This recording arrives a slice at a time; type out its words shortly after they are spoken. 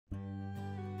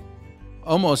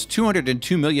Almost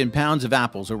 202 million pounds of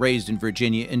apples were raised in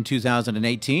Virginia in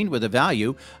 2018 with a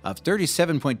value of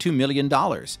 $37.2 million.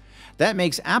 That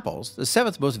makes apples the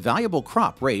seventh most valuable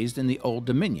crop raised in the Old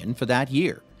Dominion for that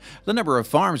year. The number of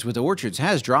farms with orchards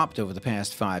has dropped over the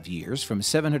past 5 years from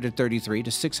 733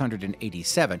 to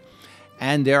 687,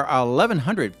 and there are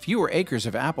 1,100 fewer acres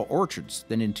of apple orchards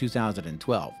than in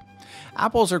 2012.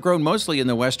 Apples are grown mostly in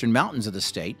the western mountains of the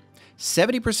state.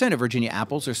 70% of Virginia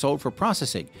apples are sold for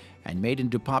processing and made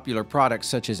into popular products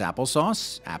such as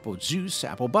applesauce, apple juice,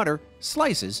 apple butter,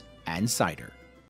 slices, and cider.